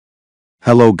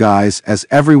Hello guys, as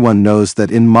everyone knows that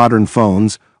in modern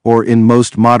phones, or in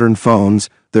most modern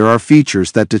phones, there are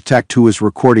features that detect who is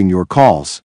recording your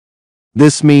calls.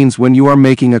 This means when you are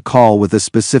making a call with a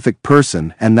specific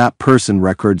person and that person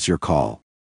records your call,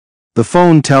 the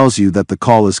phone tells you that the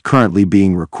call is currently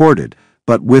being recorded,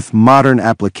 but with modern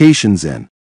applications in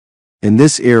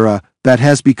this era, that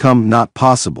has become not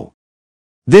possible.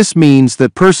 This means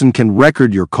that person can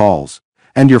record your calls,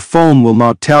 and your phone will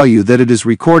not tell you that it is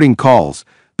recording calls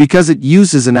because it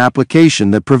uses an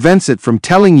application that prevents it from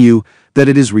telling you that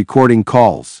it is recording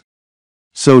calls.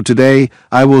 So today,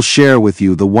 I will share with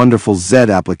you the wonderful Z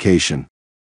application.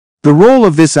 The role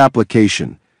of this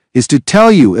application is to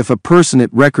tell you if a person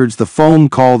it records the phone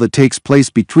call that takes place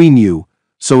between you,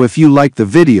 so if you like the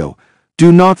video,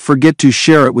 do not forget to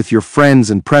share it with your friends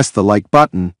and press the like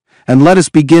button, and let us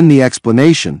begin the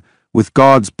explanation with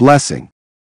God's blessing.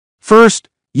 First,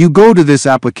 you go to this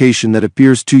application that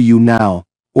appears to you now,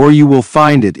 or you will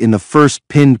find it in the first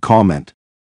pinned comment.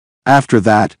 After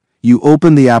that, you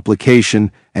open the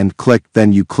application and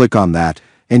then you click on that,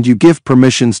 and you give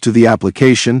permissions to the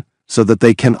application so that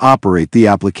they can operate the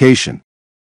application.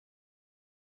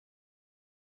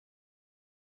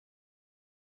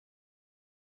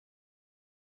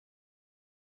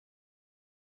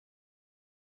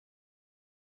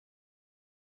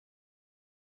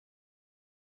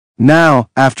 Now,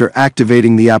 after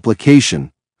activating the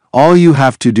application, all you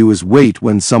have to do is wait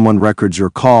when someone records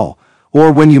your call,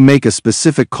 or when you make a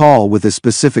specific call with a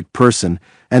specific person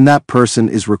and that person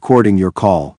is recording your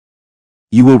call.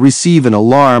 You will receive an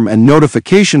alarm and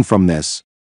notification from this.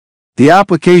 The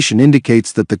application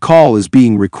indicates that the call is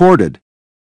being recorded.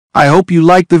 I hope you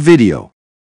liked the video.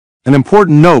 An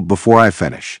important note before I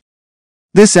finish.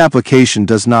 This application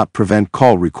does not prevent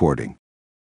call recording.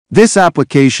 This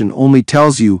application only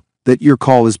tells you that your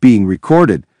call is being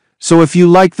recorded, so if you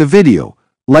like the video,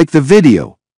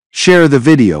 share the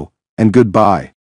video, and goodbye.